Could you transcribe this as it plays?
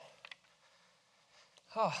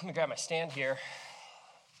Oh, let me grab my stand here.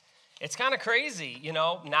 It's kind of crazy,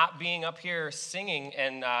 not being up here singing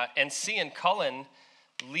and seeing Cullen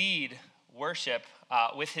lead worship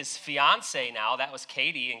with his fiance now. That was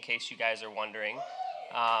Katie, in case you guys are wondering.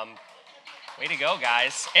 Um, Way to go,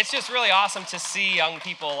 guys. It's just really awesome to see young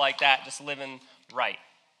people like that just living right,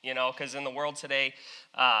 because in the world today,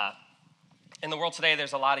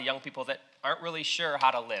 there's a lot of young people that aren't really sure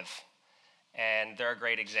how to live. And they're a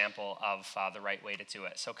great example of the right way to do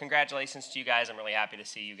it. So congratulations to you guys. I'm really happy to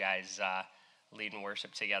see you guys leading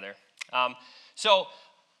worship together. So,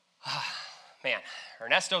 man,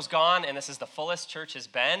 Ernesto's gone, and this is the fullest church has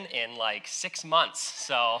been in like 6 months.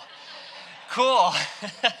 So, cool.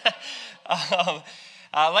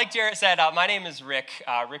 Like Jarrett said, my name is Rick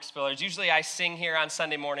Spillers. Usually I sing here on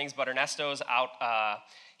Sunday mornings, but Ernesto's out.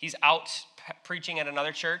 He's out preaching at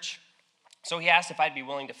another church. So he asked if I'd be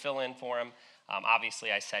willing to fill in for him.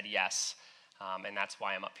 Obviously, I said yes, and that's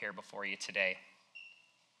why I'm up here before you today.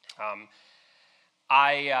 I'm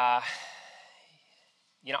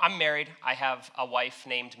married. I have a wife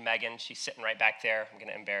named Megan. She's sitting right back there. I'm going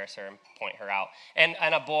to embarrass her and point her out. And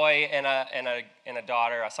a boy and a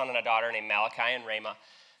daughter, a son and a daughter named Malachi and Rama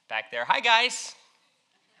back there. Hi, guys.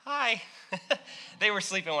 Hi. They were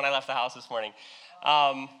sleeping when I left the house this morning.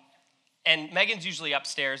 And Megan's usually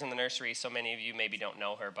upstairs in the nursery, so many of you maybe don't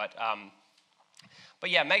know her. But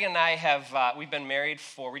yeah, Megan and I we've been married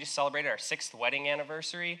we just celebrated our 6th wedding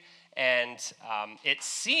anniversary. And it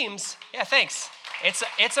seems, thanks.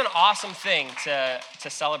 It's an awesome thing to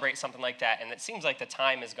celebrate something like that. And it seems like the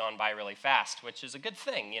time has gone by really fast, which is a good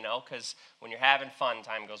thing, because when you're having fun,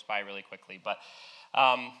 time goes by really quickly. But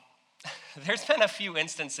there's been a few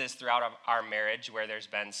instances throughout our marriage where there's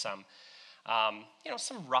been some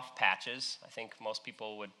rough patches. I think most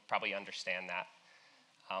people would probably understand that.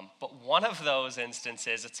 But one of those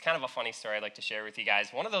instances, it's kind of a funny story I'd like to share with you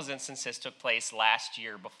guys. One of those instances took place last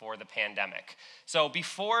year before the pandemic. So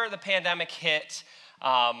before the pandemic hit,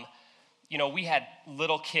 we had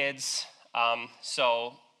little kids.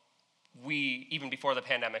 So even before the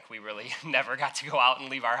pandemic, we really never got to go out and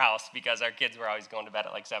leave our house because our kids were always going to bed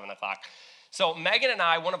at like 7 o'clock. So Megan and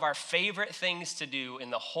I, one of our favorite things to do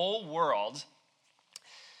in the whole world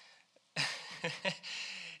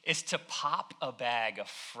is to pop a bag of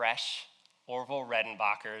fresh Orville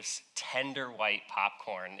Redenbacher's tender white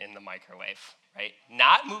popcorn in the microwave, right?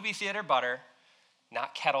 Not movie theater butter,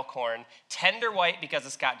 not kettle corn, tender white because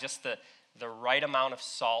it's got just the right amount of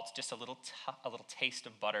salt, just a little taste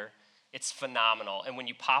of butter. It's phenomenal. And when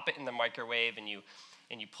you pop it in the microwave and you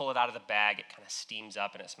pull it out of the bag, it kind of steams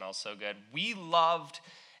up and it smells so good. We loved,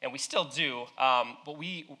 and we still do, but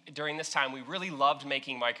during this time, we really loved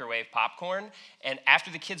making microwave popcorn. And after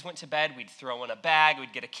the kids went to bed, we'd throw in a bag,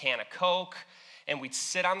 we'd get a can of Coke, and we'd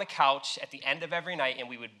sit on the couch at the end of every night and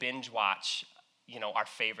we would binge watch, our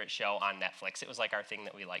favorite show on Netflix. It was like our thing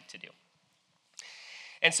that we liked to do.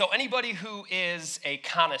 And so anybody who is a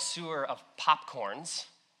connoisseur of popcorns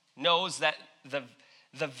knows that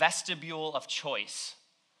the vestibule of choice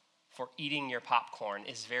for eating your popcorn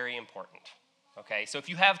is very important. Okay, so if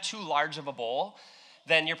you have too large of a bowl,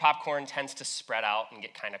 then your popcorn tends to spread out and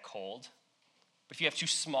get kind of cold. But if you have too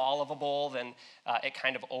small of a bowl, then it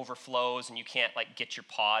kind of overflows and you can't get your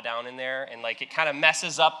paw down in there, and it kind of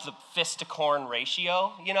messes up the fist to corn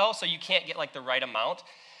ratio, so you can't get the right amount.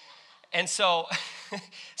 And so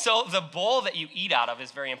the bowl that you eat out of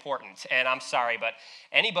is very important. And I'm sorry, but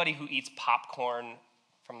anybody who eats popcorn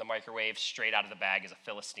from the microwave straight out of the bag is a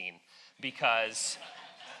Philistine, because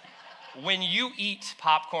when you eat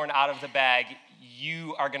popcorn out of the bag,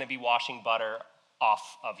 you are going to be washing butter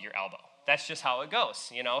off of your elbow. That's just how it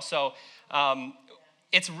goes, So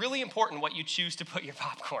it's really important what you choose to put your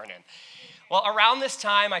popcorn in. Well, around this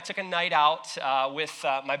time, I took a night out with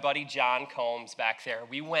my buddy John Combs back there.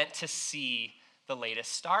 We went to see the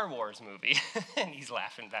latest Star Wars movie, and he's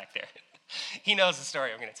laughing back there. He knows the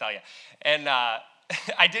story I'm going to tell you. And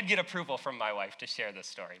I did get approval from my wife to share this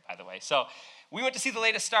story, by the way. So we went to see the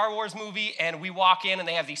latest Star Wars movie, and we walk in, and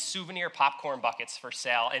they have these souvenir popcorn buckets for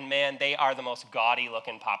sale. And man, they are the most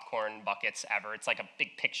gaudy-looking popcorn buckets ever. It's like a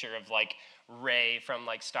big picture of Rey from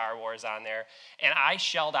Star Wars on there. And I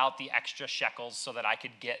shelled out the extra shekels so that I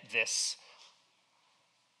could get this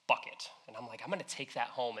bucket. And I'm like, I'm going to take that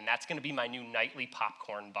home, and that's going to be my new nightly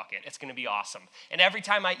popcorn bucket. It's going to be awesome. And every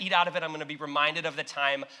time I eat out of it, I'm going to be reminded of the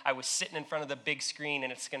time I was sitting in front of the big screen,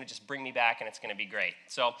 and it's going to just bring me back, and it's going to be great.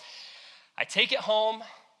 So I take it home.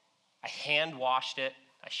 I hand washed it.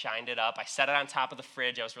 I shined it up. I set it on top of the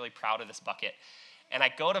fridge. I was really proud of this bucket. And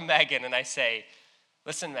I go to Megan, and I say,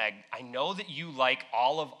 listen, Meg, I know that you like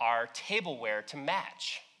all of our tableware to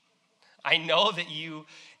match. I know that you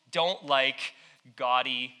don't like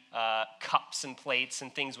gaudy cups and plates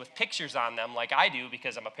and things with pictures on them like I do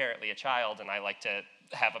because I'm apparently a child and I like to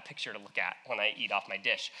have a picture to look at when I eat off my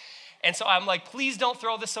dish. And so I'm like, please don't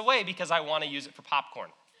throw this away because I want to use it for popcorn.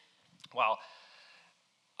 Well,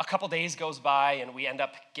 a couple days goes by and we end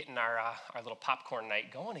up getting our little popcorn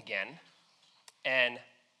night going again. And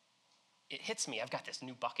it hits me, I've got this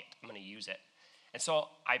new bucket, I'm going to use it. And so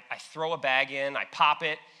I throw a bag in, I pop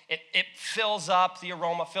it, it fills up, the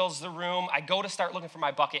aroma fills the room. I go to start looking for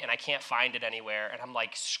my bucket and I can't find it anywhere. And I'm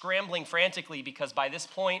like scrambling frantically because by this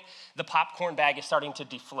point, the popcorn bag is starting to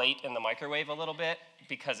deflate in the microwave a little bit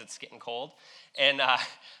because it's getting cold. And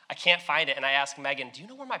I can't find it. And I ask Megan, do you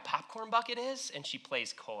know where my popcorn bucket is? And she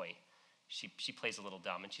plays coy. She plays a little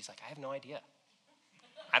dumb and she's like, I have no idea.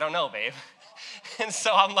 I don't know, babe. And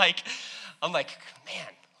so I'm like, man,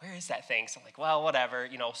 where is that thing? So I'm like, well, whatever,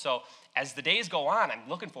 So as the days go on, I'm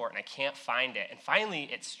looking for it and I can't find it. And finally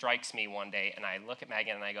it strikes me one day and I look at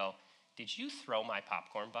Megan and I go, did you throw my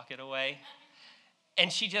popcorn bucket away?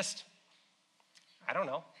 And she just, I don't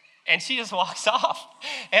know. And she just walks off.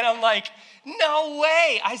 And I'm like, no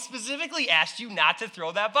way. I specifically asked you not to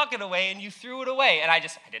throw that bucket away and you threw it away. And I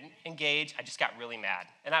didn't engage. I just got really mad.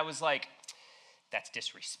 And I was like, that's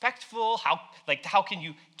disrespectful. How can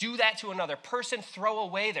you do that to another person? Throw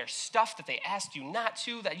away their stuff that they asked you not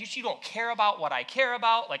to, that you don't care about what I care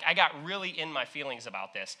about. I got really in my feelings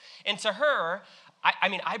about this. And to her,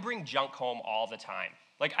 I bring junk home all the time.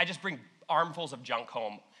 I just bring armfuls of junk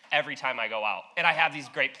home every time I go out. And I have these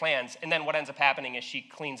great plans. And then what ends up happening is she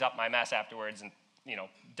cleans up my mess afterwards and,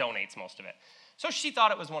 donates most of it. So she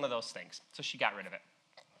thought it was one of those things. So she got rid of it.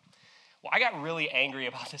 Well, I got really angry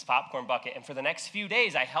about this popcorn bucket, and for the next few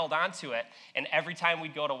days, I held on to it, and every time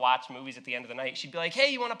we'd go to watch movies at the end of the night, she'd be like,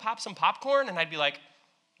 hey, you want to pop some popcorn? And I'd be like,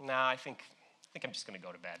 nah, I think I'm just going to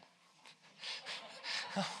go to bed.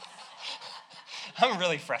 I'm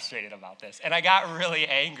really frustrated about this, and I got really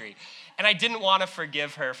angry, and I didn't want to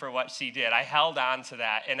forgive her for what she did. I held on to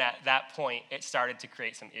that, and at that point, it started to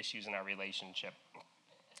create some issues in our relationship.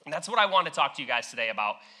 And that's what I want to talk to you guys today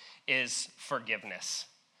about is forgiveness.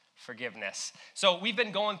 Forgiveness. So we've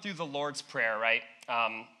been going through the Lord's Prayer, right?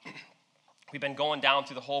 We've been going down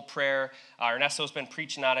through the whole prayer. Ernesto's been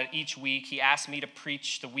preaching on it each week. He asked me to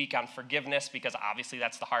preach the week on forgiveness because obviously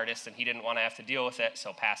that's the hardest and he didn't want to have to deal with it,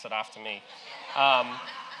 so pass it off to me.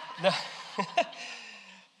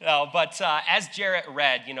 No, but as Jarrett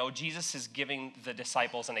read, Jesus is giving the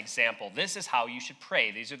disciples an example. This is how you should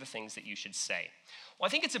pray. These are the things that you should say. Well, I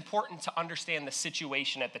think it's important to understand the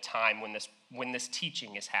situation at the time when this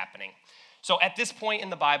teaching is happening. So at this point in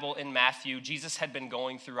the Bible, in Matthew, Jesus had been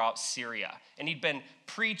going throughout Syria, and he'd been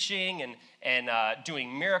preaching and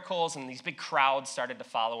doing miracles, and these big crowds started to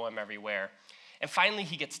follow him everywhere. And finally,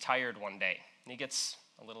 he gets tired one day, and he gets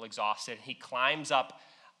a little exhausted. He climbs up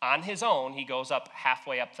on his own. He goes up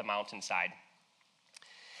halfway up the mountainside.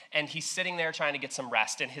 And he's sitting there trying to get some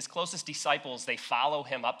rest. And his closest disciples, they follow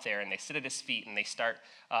him up there, and they sit at his feet, and they start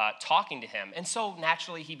talking to him. And so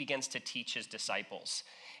naturally, he begins to teach his disciples.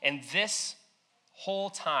 And this whole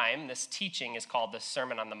time, this teaching is called the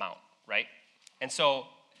Sermon on the Mount, right? And so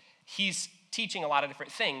he's teaching a lot of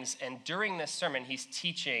different things. And during this sermon, he's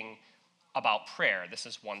teaching about prayer. This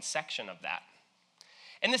is one section of that.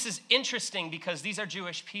 And this is interesting because these are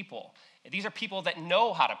Jewish people. These are people that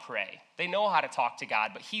know how to pray. They know how to talk to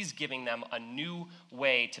God, but he's giving them a new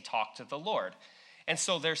way to talk to the Lord. And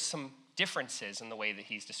so there's some differences in the way that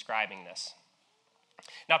he's describing this.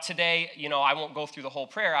 Now today, I won't go through the whole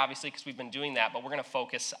prayer, obviously, because we've been doing that, but we're going to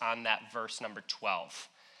focus on that verse number 12.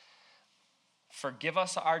 Forgive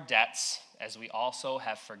us our debts as we also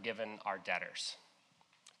have forgiven our debtors.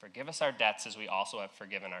 Forgive us our debts as we also have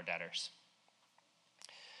forgiven our debtors.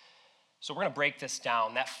 So we're going to break this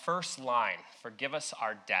down. That first line, forgive us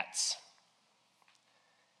our debts.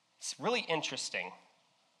 It's really interesting.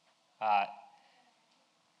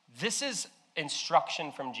 This is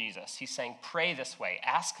instruction from Jesus. He's saying, pray this way.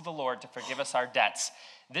 Ask the Lord to forgive us our debts.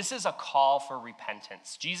 This is a call for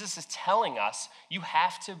repentance. Jesus is telling us you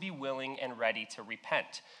have to be willing and ready to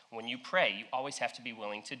repent. When you pray, you always have to be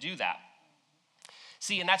willing to do that.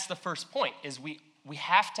 See, and that's the first point, is we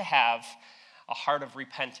have to have a heart of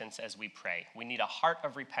repentance as we pray. We need a heart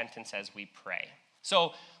of repentance as we pray.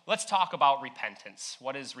 So let's talk about repentance.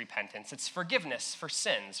 What is repentance? It's forgiveness for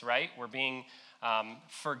sins, right? We're being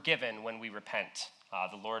forgiven when we repent.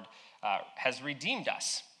 The Lord has redeemed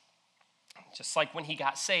us. Just like when he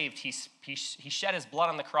got saved, he shed his blood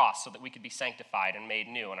on the cross so that we could be sanctified and made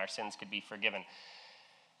new and our sins could be forgiven.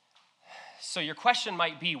 So your question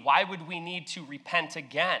might be, why would we need to repent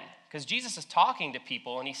again? Because Jesus is talking to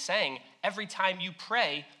people and he's saying, every time you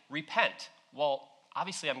pray, repent. Well,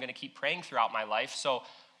 obviously I'm going to keep praying throughout my life, so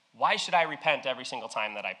why should I repent every single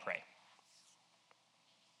time that I pray?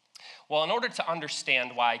 Well, in order to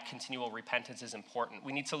understand why continual repentance is important,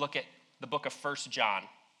 we need to look at the book of 1 John,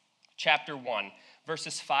 chapter 1,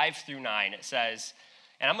 verses 5 through 9. It says,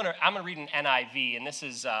 and I'm gonna read an NIV, and this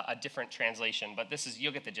is a different translation, but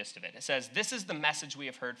you'll get the gist of it. It says, "This is the message we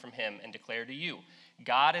have heard from him and declare to you.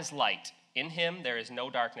 God is light. In him there is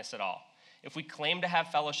no darkness at all. If we claim to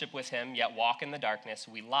have fellowship with him, yet walk in the darkness,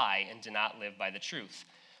 we lie and do not live by the truth.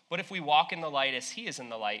 But if we walk in the light as he is in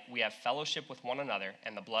the light, we have fellowship with one another,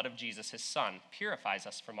 and the blood of Jesus, his son, purifies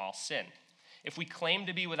us from all sin. If we claim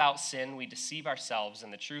to be without sin, we deceive ourselves,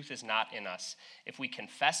 and the truth is not in us. If we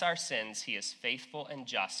confess our sins, he is faithful and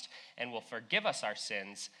just, and will forgive us our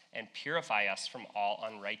sins and purify us from all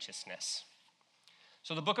unrighteousness."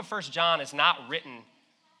 So the book of 1 John is not written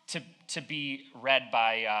to be read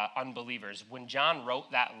by unbelievers. When John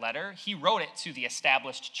wrote that letter, he wrote it to the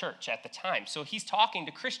established church at the time. So he's talking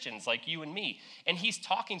to Christians like you and me, and he's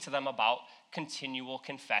talking to them about continual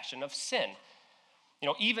confession of sin.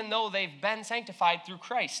 Even though they've been sanctified through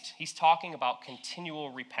Christ, he's talking about continual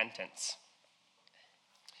repentance.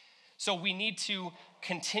 So we need to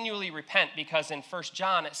continually repent because in 1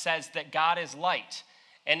 John it says that God is light,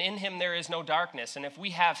 and in him there is no darkness. And if we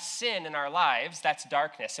have sin in our lives, that's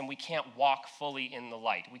darkness, and we can't walk fully in the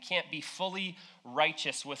light. We can't be fully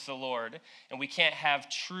righteous with the Lord, and we can't have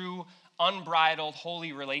true, unbridled,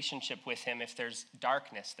 holy relationship with him if there's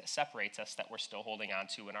darkness that separates us that we're still holding on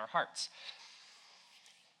to in our hearts.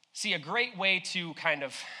 See, a great way to kind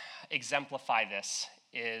of exemplify this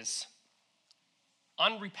is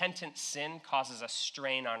unrepentant sin causes a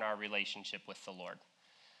strain on our relationship with the Lord.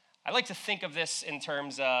 I like to think of this in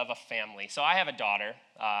terms of a family. So I have a daughter.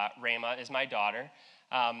 Rama is my daughter.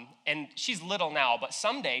 And she's little now, but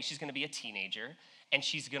someday she's going to be a teenager, and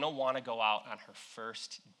she's going to want to go out on her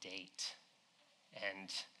first date.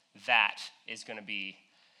 And that is going to be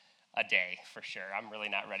a day for sure. I'm really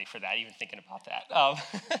not ready for that, even thinking about that.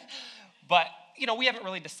 But, we haven't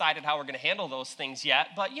really decided how we're going to handle those things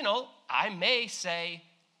yet. But, I may say,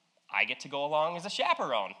 I get to go along as a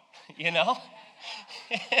chaperone, who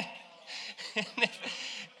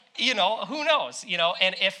knows,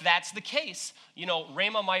 and if that's the case,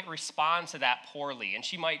 Rama might respond to that poorly, and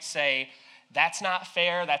she might say, that's not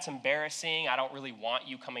fair, that's embarrassing, I don't really want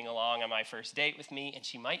you coming along on my first date with me, and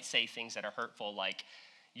she might say things that are hurtful like,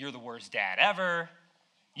 you're the worst dad ever,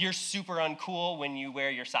 you're super uncool when you wear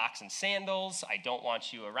your socks and sandals, I don't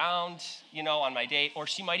want you around, on my date, or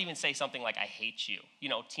she might even say something like, I hate you.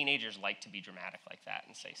 Teenagers like to be dramatic like that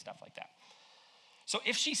and say stuff like that. So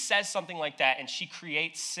if she says something like that and she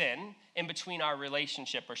creates sin in between our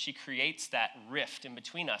relationship, or she creates that rift in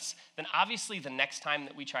between us, then obviously the next time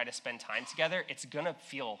that we try to spend time together, it's going to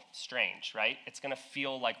feel strange, right? It's going to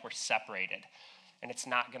feel like we're separated, and it's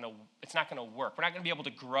not going to work. We're not going to be able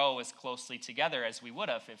to grow as closely together as we would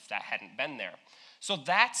have if that hadn't been there. So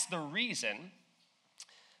that's the reason,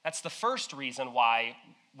 that's the first reason why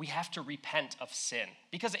we have to repent of sin,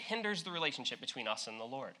 because it hinders the relationship between us and the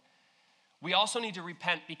Lord. We also need to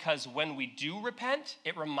repent because when we do repent,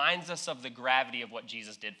 it reminds us of the gravity of what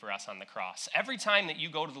Jesus did for us on the cross. Every time that you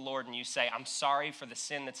go to the Lord and you say, I'm sorry for the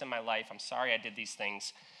sin that's in my life, I'm sorry I did these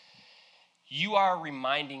things, you are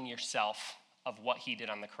reminding yourself of what he did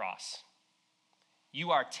on the cross. You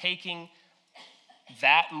are taking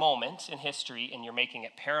that moment in history and you're making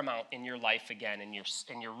it paramount in your life again, and you're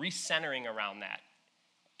recentering around that.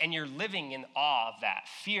 And you're living in awe of that,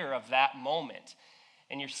 fear of that moment.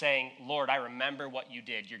 And you're saying, Lord, I remember what you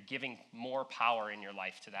did. You're giving more power in your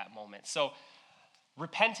life to that moment. So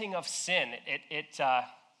repenting of sin,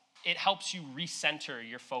 it helps you recenter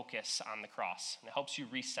your focus on the cross. And it helps you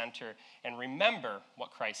recenter and remember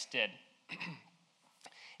what Christ did.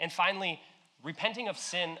 And finally, repenting of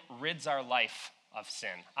sin rids our life of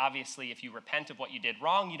sin. Obviously, if you repent of what you did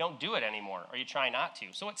wrong, you don't do it anymore, or you try not to.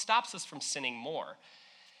 So it stops us from sinning more.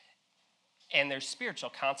 And there's spiritual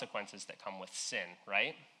consequences that come with sin,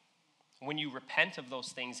 right? When you repent of those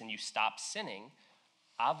things and you stop sinning,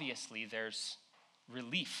 obviously there's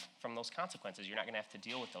relief from those consequences. You're not going to have to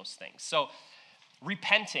deal with those things. So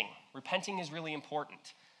repenting is really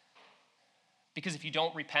important. Because if you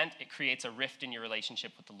don't repent, it creates a rift in your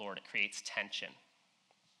relationship with the Lord. It creates tension.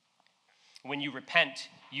 When you repent,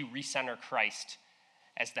 you recenter Christ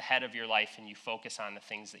as the head of your life, and you focus on the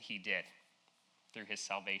things that he did through his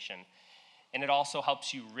salvation. And it also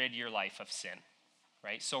helps you rid your life of sin,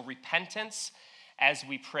 right? So repentance as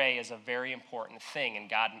we pray is a very important thing,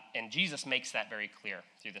 and Jesus makes that very clear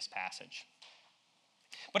through this passage.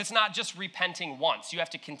 But it's not just repenting once. You have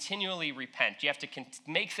to continually repent. You have to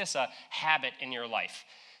make this a habit in your life.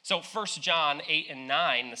 So 1 John 8 and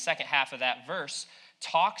 9, the second half of that verse,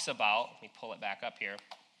 talks about, let me pull it back up here.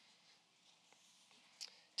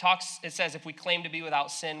 It says, if we claim to be without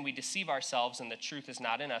sin, we deceive ourselves and the truth is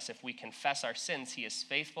not in us. If we confess our sins, he is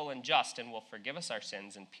faithful and just and will forgive us our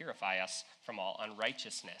sins and purify us from all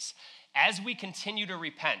unrighteousness. As we continue to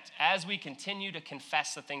repent, as we continue to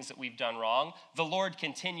confess the things that we've done wrong, the Lord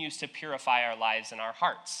continues to purify our lives and our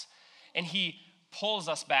hearts. And he pulls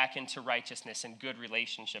us back into righteousness and good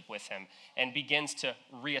relationship with him and begins to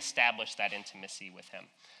reestablish that intimacy with him.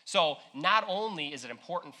 So not only is it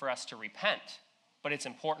important for us to repent, but it's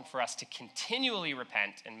important for us to continually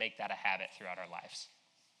repent and make that a habit throughout our lives.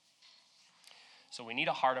 So we need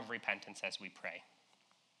a heart of repentance as we pray.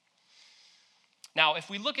 Now, if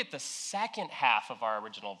we look at the second half of our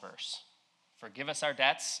original verse, forgive us our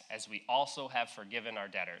debts as we also have forgiven our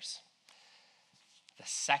debtors. The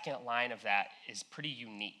second line of that is pretty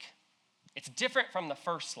unique. It's different from the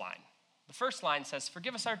first line. The first line says,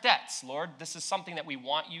 forgive us our debts, Lord. This is something that we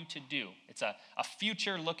want you to do. It's a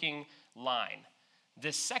future-looking line.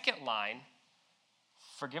 This second line,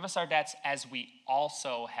 forgive us our debts as we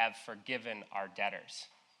also have forgiven our debtors.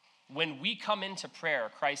 When we come into prayer,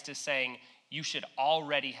 Christ is saying, you should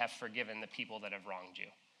already have forgiven the people that have wronged you.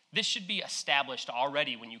 This should be established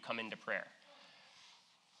already when you come into prayer.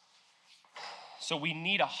 So we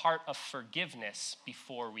need a heart of forgiveness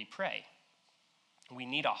before we pray. We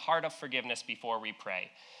need a heart of forgiveness before we pray.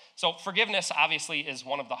 So forgiveness obviously is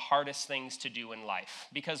one of the hardest things to do in life,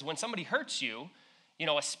 because when somebody hurts you,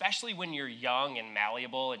 especially when you're young and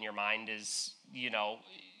malleable and your mind is,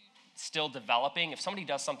 still developing, if somebody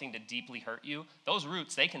does something to deeply hurt you, those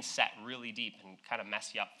roots, they can set really deep and kind of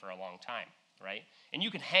mess you up for a long time, right? And you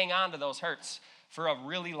can hang on to those hurts for a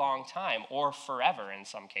really long time or forever in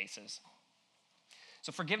some cases.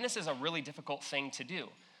 So forgiveness is a really difficult thing to do,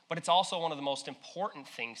 but it's also one of the most important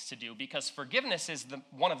things to do because forgiveness is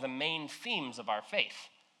one of the main themes of our faith,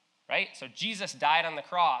 right? So Jesus died on the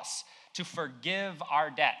cross to forgive our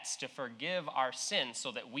debts, to forgive our sins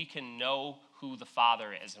so that we can know who the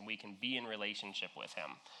Father is and we can be in relationship with him.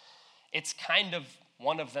 It's kind of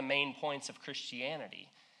one of the main points of Christianity.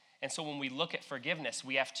 And so when we look at forgiveness,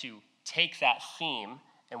 we have to take that theme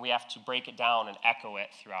and we have to break it down and echo it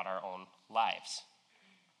throughout our own lives.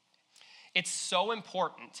 It's so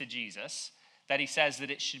important to Jesus that he says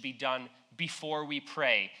that it should be done before we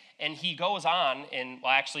pray. And he goes on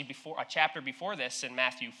before a chapter before this in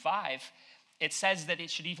Matthew 5, it says that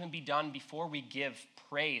it should even be done before we give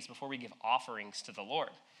praise, before we give offerings to the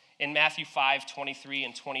Lord. In Matthew 5, 23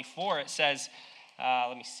 and 24, it says,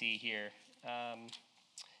 let me see here.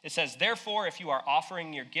 It says, therefore, if you are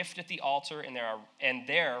offering your gift at the altar and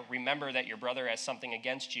there remember that your brother has something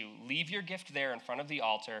against you, leave your gift there in front of the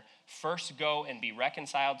altar. First go and be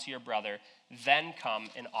reconciled to your brother, then come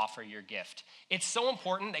and offer your gift. It's so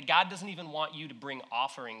important that God doesn't even want you to bring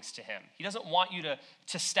offerings to him. He doesn't want you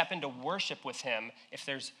to step into worship with him if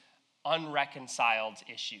there's unreconciled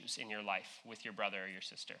issues in your life with your brother or your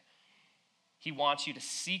sister. He wants you to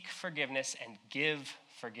seek forgiveness and give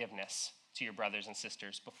forgiveness to your brothers and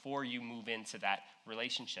sisters before you move into that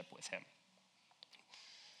relationship with him.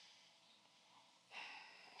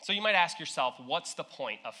 So you might ask yourself, what's the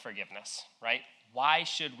point of forgiveness, right? Why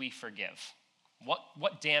should we forgive?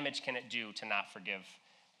 What damage can it do to not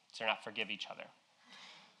forgive each other?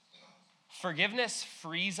 Forgiveness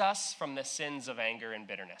frees us from the sins of anger and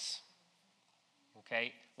bitterness.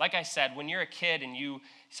 Okay? Like I said, when you're a kid and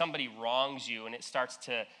somebody wrongs you and it starts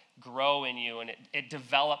to grow in you and it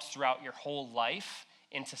develops throughout your whole life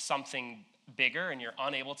into something bigger and you're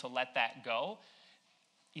unable to let that go,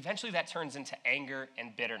 eventually that turns into anger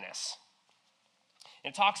and bitterness.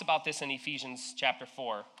 And it talks about this in Ephesians chapter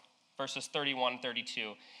 4, verses 31 and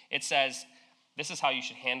 32. It says, this is how you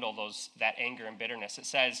should handle that anger and bitterness. It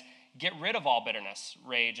says, get rid of all bitterness,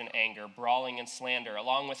 rage and anger, brawling and slander,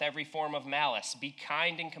 along with every form of malice. Be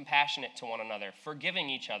kind and compassionate to one another, forgiving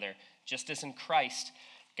each other, just as in Christ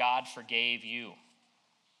God forgave you.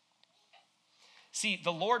 See,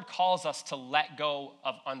 the Lord calls us to let go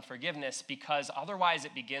of unforgiveness because otherwise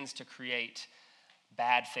it begins to create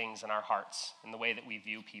bad things in our hearts in the way that we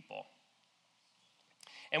view people.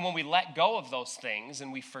 And when we let go of those things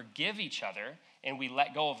and we forgive each other and we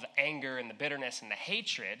let go of the anger and the bitterness and the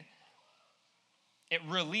hatred, it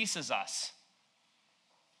releases us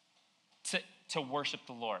to worship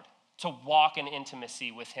the Lord, to walk in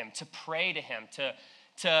intimacy with him, to pray to him, to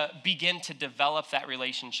begin to develop that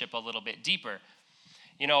relationship a little bit deeper.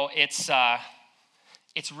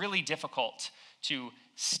 It's really difficult to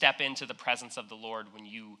step into the presence of the Lord when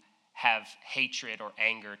you have hatred or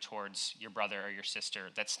anger towards your brother or your sister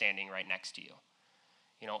that's standing right next to you.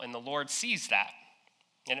 And the Lord sees that,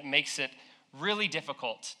 and it makes it really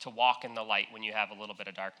difficult to walk in the light when you have a little bit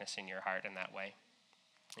of darkness in your heart in that way,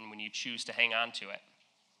 and when you choose to hang on to it.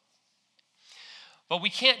 But we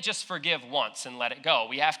can't just forgive once and let it go.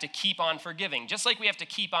 We have to keep on forgiving. Just like we have to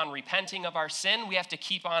keep on repenting of our sin, we have to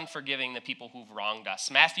keep on forgiving the people who've wronged us.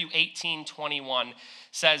 Matthew 18:21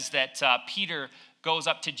 says that Peter goes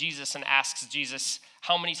up to Jesus and asks Jesus,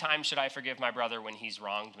 how many times should I forgive my brother when he's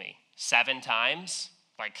wronged me? 7 times?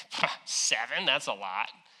 Like, 7? That's a lot.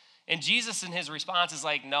 And Jesus in his response is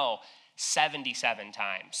like, no, 77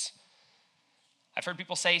 times. I've heard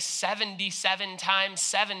people say 77 times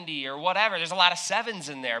 70 or whatever. There's a lot of sevens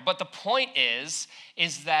in there. But the point is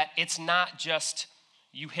that it's not just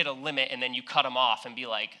you hit a limit and then you cut them off and be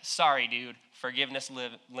like, sorry, dude, forgiveness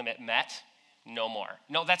limit met, no more.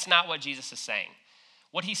 No, that's not what Jesus is saying.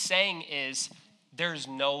 What he's saying is there's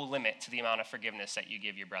no limit to the amount of forgiveness that you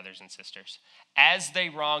give your brothers and sisters. As they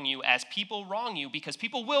wrong you, as people wrong you, because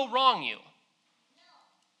people will wrong you.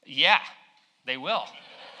 Yeah, they will.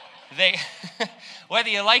 Whether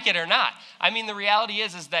you like it or not. I mean, the reality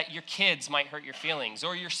is that your kids might hurt your feelings,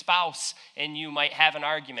 or your spouse and you might have an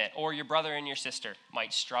argument, or your brother and your sister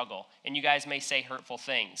might struggle, and you guys may say hurtful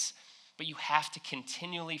things. But you have to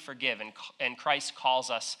continually forgive, and Christ calls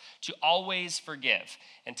us to always forgive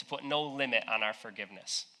and to put no limit on our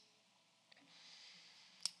forgiveness.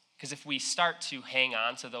 Because if we start to hang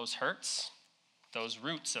on to those hurts, those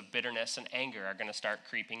roots of bitterness and anger are going to start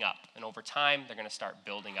creeping up. And over time, they're going to start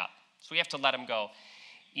building up. So we have to let them go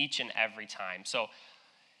each and every time. So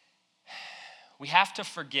we have to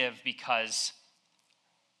forgive because,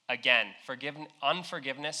 again,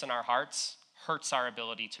 unforgiveness in our hearts hurts our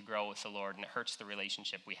ability to grow with the Lord, and it hurts the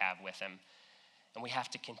relationship we have with him. And we have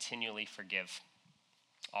to continually forgive,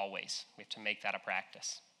 always. We have to make that a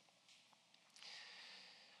practice.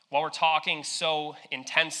 While we're talking so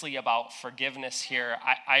intensely about forgiveness here,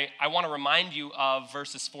 I want to remind you of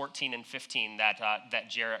verses 14 and 15 that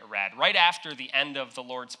Jarrett read. Right after the end of the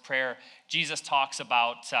Lord's Prayer, Jesus talks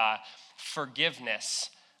about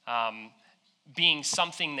forgiveness being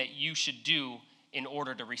something that you should do in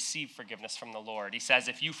order to receive forgiveness from the Lord. He says,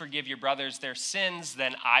 if you forgive your brothers their sins,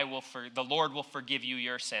 then the Lord will forgive you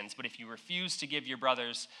your sins. But if you refuse to give your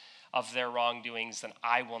brothers of their wrongdoings, then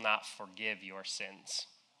I will not forgive your sins.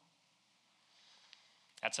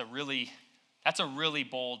 That's a really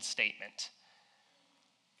bold statement.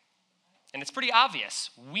 And it's pretty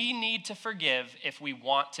obvious. We need to forgive if we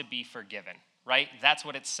want to be forgiven, right? That's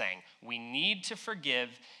what it's saying. We need to forgive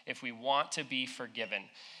if we want to be forgiven.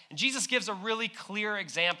 And Jesus gives a really clear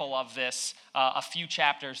example of this a few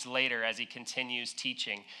chapters later as he continues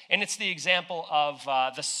teaching. And it's the example of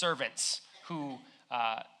the servants who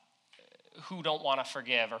don't want to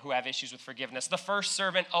forgive or who have issues with forgiveness. The first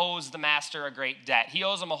servant owes the master a great debt. He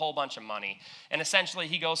owes him a whole bunch of money. And essentially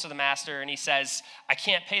he goes to the master and he says, I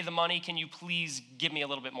can't pay the money. Can you please give me a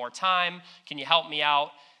little bit more time? Can you help me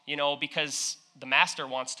out? Because the master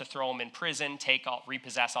wants to throw him in prison,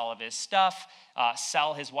 repossess all of his stuff,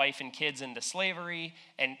 sell his wife and kids into slavery,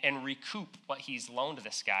 and recoup what he's loaned to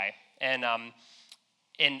this guy. And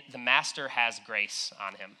the master has grace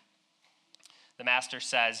on him. The master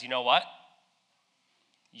says, you know what?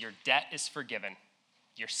 Your debt is forgiven.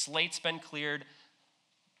 Your slate's been cleared.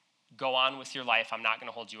 Go on with your life. I'm not going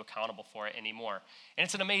to hold you accountable for it anymore. And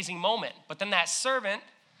it's an amazing moment. But then that servant,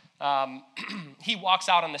 he walks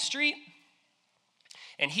out on the street,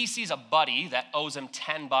 and he sees a buddy that owes him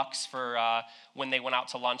 $10 for when they went out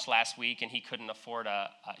to lunch last week, and he couldn't afford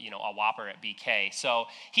a Whopper at BK. So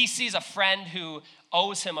he sees a friend who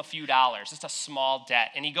owes him a few dollars, just a small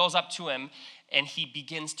debt, and he goes up to him, and he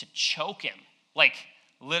begins to choke him. Like,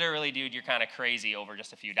 literally, dude, you're kind of crazy over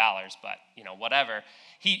just a few dollars, but, whatever.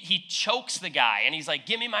 He chokes the guy, and he's like,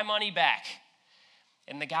 give me my money back.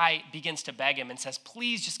 And the guy begins to beg him and says,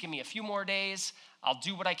 please just give me a few more days. I'll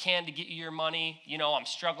do what I can to get you your money. I'm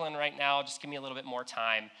struggling right now. Just give me a little bit more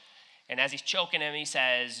time. And as he's choking him, he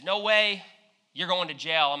says, no way. You're going to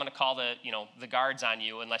jail. I'm going to call the guards on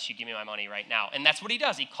you unless you give me my money right now. And that's what he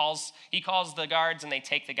does. He calls the guards, and they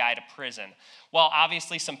take the guy to prison. Well,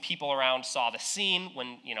 obviously, some people around saw the scene.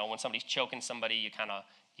 When somebody's choking somebody, you kind of,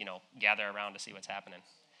 gather around to see what's happening.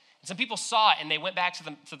 And some people saw it, and they went back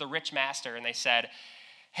to the rich master, and they said,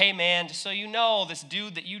 hey, man, just so you know, this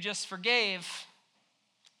dude that you just forgave,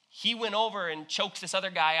 he went over and choked this other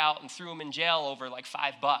guy out and threw him in jail over like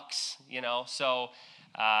 $5, So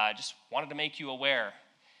just wanted to make you aware.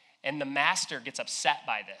 And the master gets upset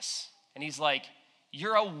by this. And he's like,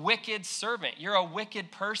 You're a wicked servant. You're a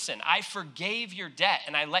wicked person. I forgave your debt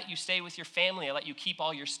and I let you stay with your family. I let you keep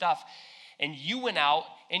all your stuff. And you went out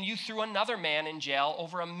and you threw another man in jail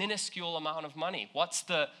over a minuscule amount of money.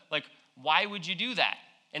 Why would you do that?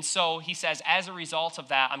 And so he says, as a result of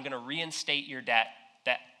that, I'm going to reinstate your debt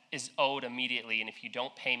that is owed immediately. And if you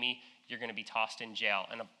don't pay me, you're going to be tossed in jail.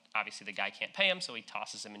 And obviously the guy can't pay him, so he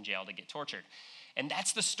tosses him in jail to get tortured. And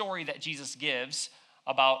that's the story that Jesus gives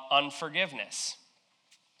about unforgiveness.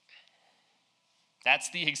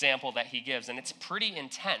 That's the example that he gives, and it's pretty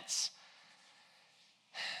intense.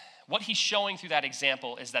 What he's showing through that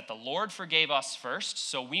example is that the Lord forgave us first,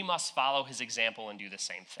 so we must follow his example and do the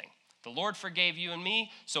same thing. The Lord forgave you and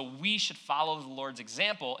me, so we should follow the Lord's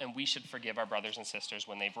example, and we should forgive our brothers and sisters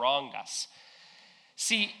when they've wronged us.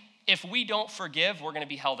 See, if we don't forgive, we're going to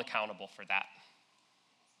be held accountable for that.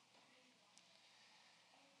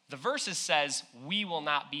 The verses says we will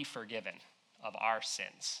not be forgiven of our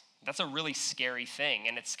sins. That's a really scary thing,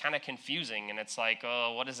 and it's kind of confusing, and it's like,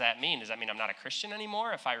 oh, what does that mean? Does that mean I'm not a Christian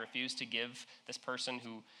anymore if I refuse to give this person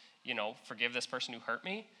forgive this person who hurt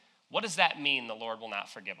me? What does that mean, the Lord will not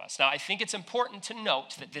forgive us? Now, I think it's important to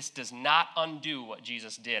note that this does not undo what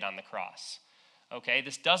Jesus did on the cross, okay?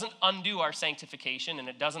 This doesn't undo our sanctification, and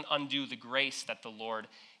it doesn't undo the grace that the Lord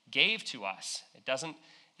gave to us. It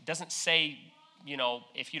doesn't say,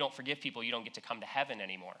 if you don't forgive people, you don't get to come to heaven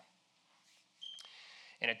anymore.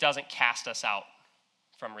 And it doesn't cast us out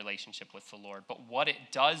from relationship with the Lord. But what it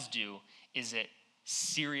does do is it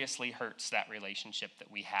seriously hurts that relationship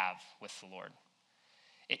that we have with the Lord.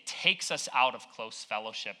 It takes us out of close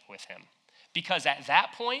fellowship with him. Because at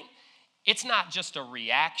that point, it's not just a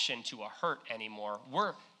reaction to a hurt anymore.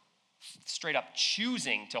 We're straight up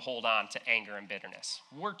choosing to hold on to anger and bitterness.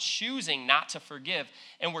 We're choosing not to forgive,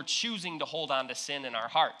 and we're choosing to hold on to sin in our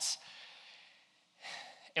hearts.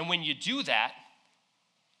 And when you do that,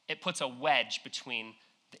 it puts a wedge between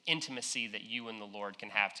the intimacy that you and the Lord can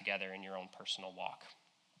have together in your own personal walk.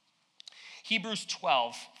 Hebrews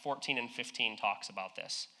 12, 14 and 15 talks about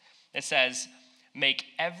this. It says, make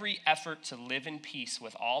every effort to live in peace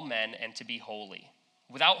with all men and to be holy.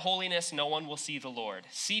 Without holiness, no one will see the Lord.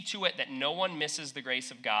 See to it that no one misses the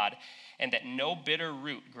grace of God and that no bitter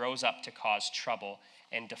root grows up to cause trouble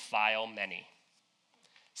and defile many.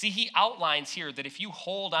 See, he outlines here that if you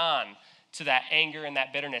hold on to that anger and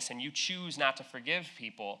that bitterness and you choose not to forgive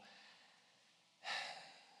people,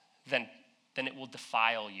 then it will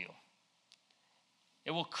defile you.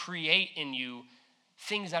 It will create in you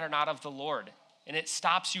things that are not of the Lord, and it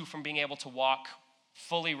stops you from being able to walk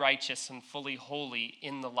fully righteous and fully holy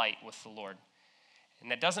in the light with the Lord. And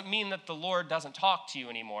that doesn't mean that the Lord doesn't talk to you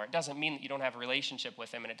anymore. It doesn't mean that you don't have a relationship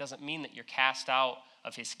with him, and it doesn't mean that you're cast out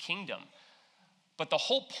of his kingdom. But the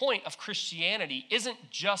whole point of Christianity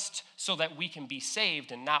isn't just so that we can be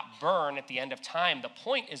saved and not burn at the end of time. The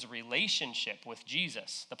point is relationship with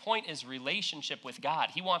Jesus. The point is relationship with God.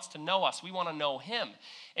 He wants to know us. We want to know him.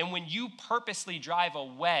 And when you purposely drive a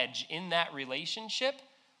wedge in that relationship,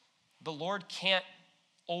 the Lord can't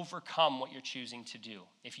overcome what you're choosing to do.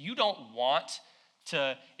 If you don't want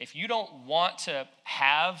to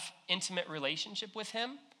have intimate relationship with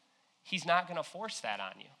him, he's not going to force that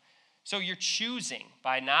on you. So you're choosing,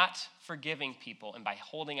 by not forgiving people and by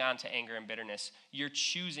holding on to anger and bitterness, you're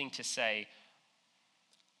choosing to say,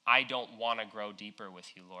 I don't want to grow deeper with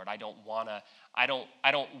you, Lord. I don't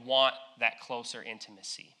want that closer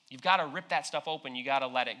intimacy. You've got to rip that stuff open. You got to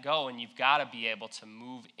let it go, and you've got to be able to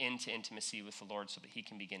move into intimacy with the Lord so that he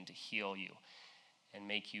can begin to heal you and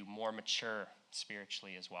make you more mature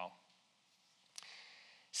spiritually as well.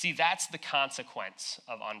 See, that's the consequence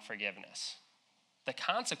of unforgiveness. The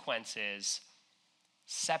consequence is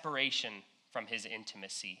separation from his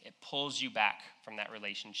intimacy. It pulls you back from that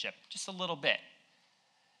relationship just a little bit.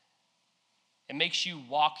 It makes you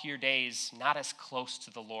walk your days not as close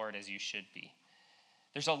to the Lord as you should be.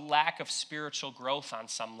 There's a lack of spiritual growth on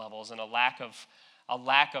some levels and a lack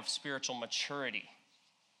of spiritual maturity.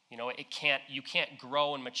 You can't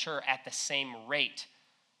grow and mature at the same rate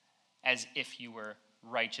as if you were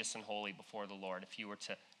righteous and holy before the Lord, if you were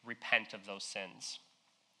to repent of those sins.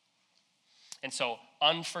 And so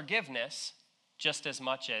unforgiveness, just as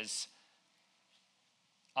much as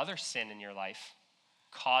other sin in your life,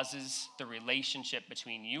 causes the relationship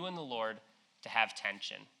between you and the Lord to have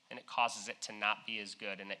tension, and it causes it to not be as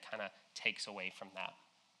good, and it kind of takes away from that.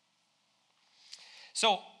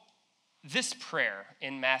 So this prayer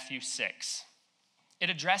in Matthew 6, it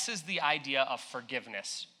addresses the idea of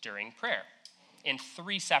forgiveness during prayer in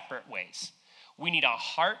three separate ways. We need a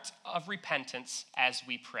heart of repentance as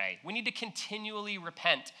we pray. We need to continually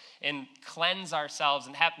repent and cleanse ourselves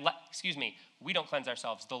and We don't cleanse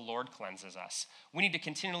ourselves. The Lord cleanses us. We need to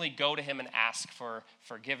continually go to him and ask for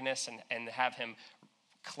forgiveness and have him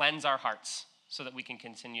cleanse our hearts so that we can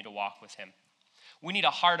continue to walk with him. We need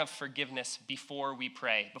a heart of forgiveness before we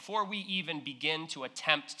pray. Before we even begin to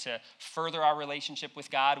attempt to further our relationship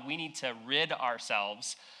with God, we need to rid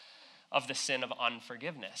ourselves of the sin of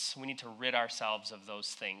unforgiveness. We need to rid ourselves of those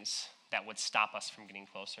things that would stop us from getting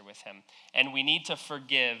closer with him. And we need to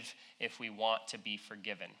forgive if we want to be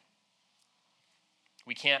forgiven.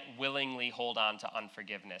 We can't willingly hold on to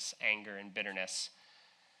unforgiveness, anger, and bitterness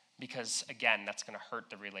because, again, that's going to hurt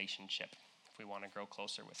the relationship if we want to grow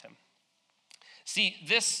closer with him. See,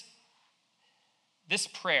 this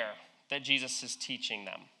prayer that Jesus is teaching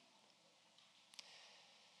them,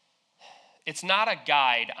 it's not a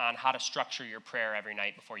guide on how to structure your prayer every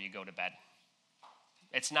night before you go to bed.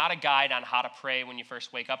 It's not a guide on how to pray when you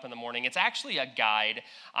first wake up in the morning. It's actually a guide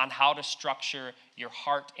on how to structure your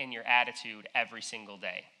heart and your attitude every single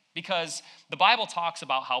day. Because the Bible talks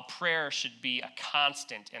about how prayer should be a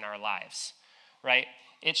constant in our lives, right?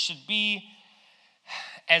 It should be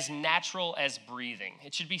as natural as breathing.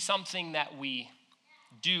 It should be something that we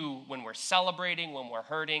do when we're celebrating, when we're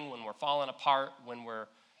hurting, when we're falling apart, when we're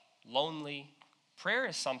lonely. Prayer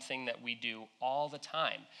is something that we do all the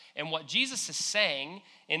time. And what Jesus is saying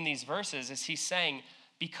in these verses is he's saying,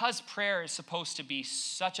 because prayer is supposed to be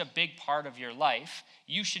such a big part of your life,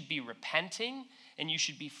 you should be repenting and you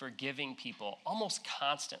should be forgiving people almost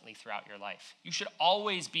constantly throughout your life. You should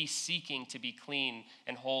always be seeking to be clean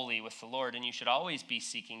and holy with the Lord, and you should always be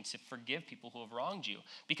seeking to forgive people who have wronged you,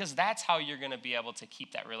 because that's how you're going to be able to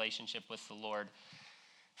keep that relationship with the Lord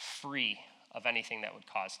free of anything that would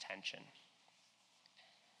cause tension.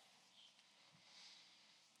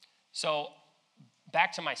 So,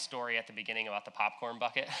 back to my story at the beginning about the popcorn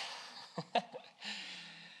bucket.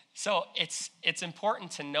 So, it's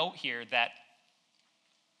important to note here that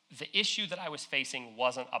the issue that I was facing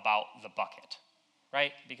wasn't about the bucket,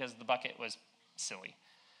 right? Because the bucket was silly.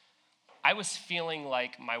 I was feeling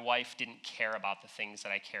like my wife didn't care about the things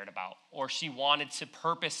that I cared about, or she wanted to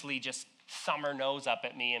purposely just thumb her nose up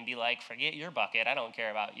at me and be like, forget your bucket, I don't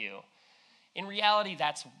care about you. In reality,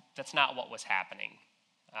 that's not what was happening.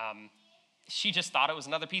 She just thought it was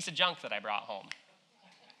another piece of junk that I brought home.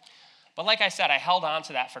 But like I said, I held on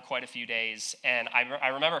to that for quite a few days, and I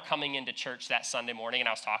remember coming into church that Sunday morning, and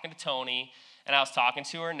I was talking to Tony, and I was talking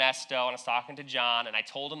to Ernesto, and I was talking to John, and I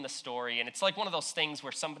told them the story, and it's like one of those things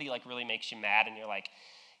where somebody like really makes you mad, and you're like,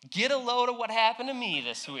 get a load of what happened to me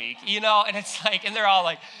this week, you know? And it's like, and they're all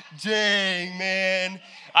like, dang, man,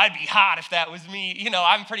 I'd be hot if that was me. You know,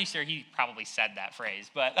 I'm pretty sure he probably said that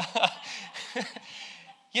phrase, but,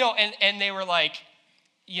 you know, and they were like,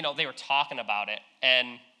 you know, they were talking about it,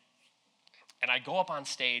 and I go up on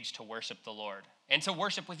stage to worship the Lord and to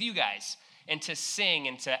worship with you guys and to sing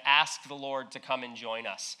and to ask the Lord to come and join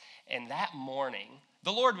us. And that morning,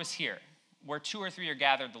 the Lord was here. Where 2 or 3 are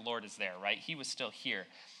gathered, the Lord is there, right? He was still here.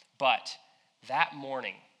 But that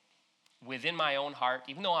morning, within my own heart,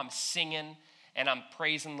 even though I'm singing and I'm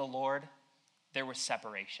praising the Lord, there was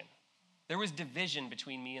separation. There was division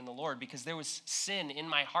between me and the Lord because there was sin in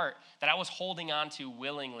my heart that I was holding on to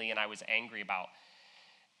willingly and I was angry about.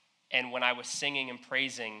 And when I was singing and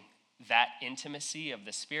praising, that intimacy of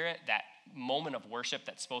the Spirit, that moment of worship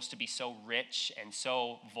that's supposed to be so rich and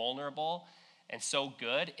so vulnerable and so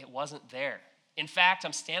good, it wasn't there. In fact,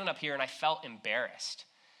 I'm standing up here and I felt embarrassed.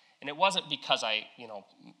 And it wasn't because I,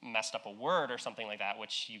 messed up a word or something like that,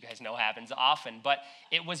 which you guys know happens often, but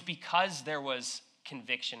it was because there was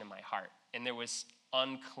conviction in my heart and there was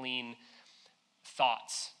unclean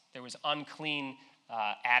thoughts. There was unclean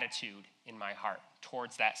attitude in my heart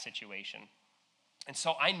towards that situation. And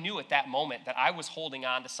so I knew at that moment that I was holding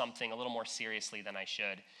on to something a little more seriously than I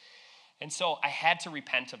should. And so I had to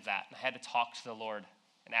repent of that. I had to talk to the Lord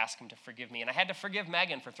and ask him to forgive me. And I had to forgive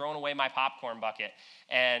Megan for throwing away my popcorn bucket.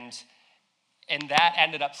 And that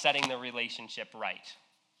ended up setting the relationship right.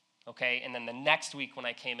 Okay? And then the next week when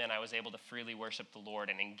I came in, I was able to freely worship the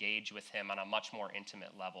Lord and engage with him on a much more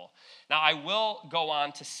intimate level. Now, I will go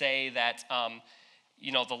on to say that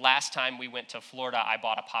the last time we went to Florida, I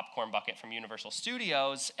bought a popcorn bucket from Universal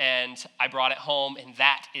Studios, and I brought it home, and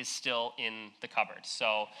that is still in the cupboard.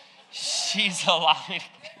 So she's allowed me to...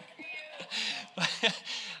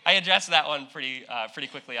 I addressed that one pretty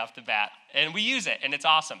quickly off the bat, and we use it, and it's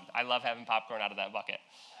awesome. I love having popcorn out of that bucket.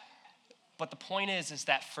 But the point is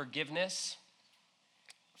that forgiveness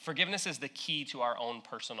is the key to our own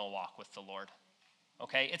personal walk with the Lord,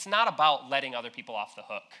 okay? It's not about letting other people off the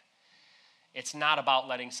hook. It's not about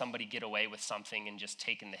letting somebody get away with something and just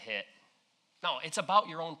taking the hit. No, it's about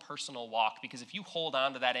your own personal walk, because if you hold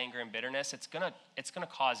on to that anger and bitterness, it's gonna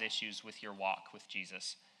cause issues with your walk with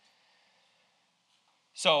Jesus.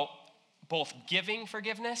 So both giving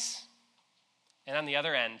forgiveness and on the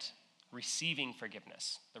other end, receiving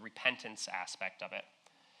forgiveness, the repentance aspect of it.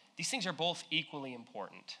 These things are both equally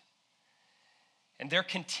important. And their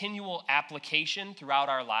continual application throughout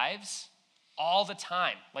our lives, all the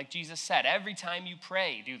time, like Jesus said, every time you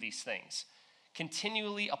pray, do these things.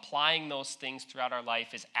 Continually applying those things throughout our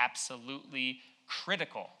life is absolutely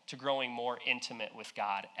critical to growing more intimate with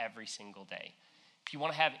God every single day. If you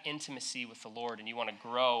want to have intimacy with the Lord and you want to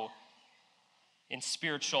grow in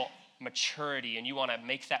spiritual maturity and you want to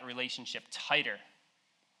make that relationship tighter,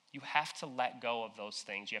 you have to let go of those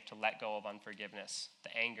things. You have to let go of unforgiveness,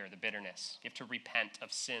 the anger, the bitterness. You have to repent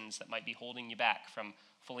of sins that might be holding you back from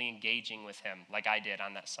fully engaging with him, like I did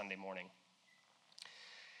on that Sunday morning.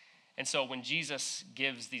 And so when Jesus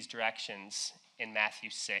gives these directions in Matthew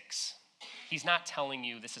 6, he's not telling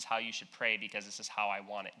you this is how you should pray because this is how I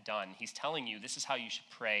want it done. He's telling you this is how you should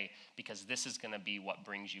pray because this is going to be what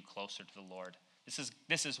brings you closer to the Lord.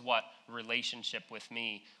 This is what relationship with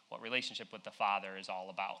me, what relationship with the Father is all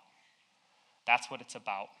about. That's what it's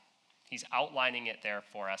about. He's outlining it there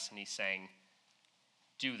for us, and he's saying,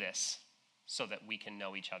 do this so that we can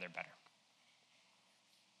know each other better.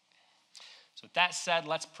 So with that said,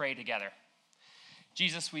 let's pray together.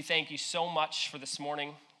 Jesus, we thank you so much for this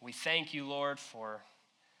morning. We thank you, Lord,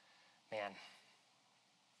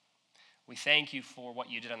 we thank you for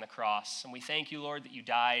what you did on the cross. And we thank you, Lord, that you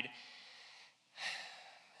died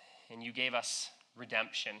and you gave us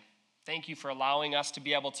redemption. Thank you for allowing us to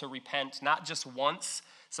be able to repent, not just once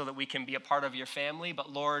so that we can be a part of your family, but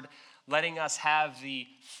Lord, letting us have the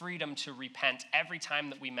freedom to repent every time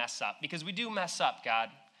that we mess up. Because we do mess up, God.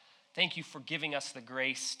 Thank you for giving us the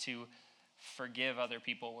grace to forgive other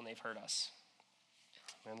people when they've hurt us.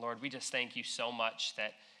 And Lord, we just thank you so much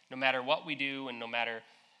that no matter what we do and no matter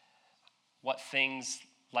what things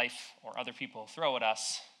life or other people throw at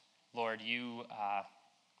us, Lord,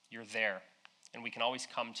 you're there. And we can always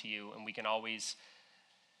come to you and we can always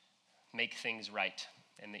make things right,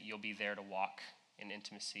 and that you'll be there to walk in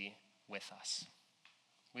intimacy with us.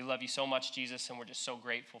 We love you so much, Jesus, and we're just so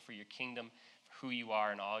grateful for your kingdom, for who you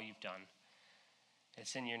are and all you've done.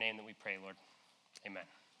 It's in your name that we pray, Lord. Amen.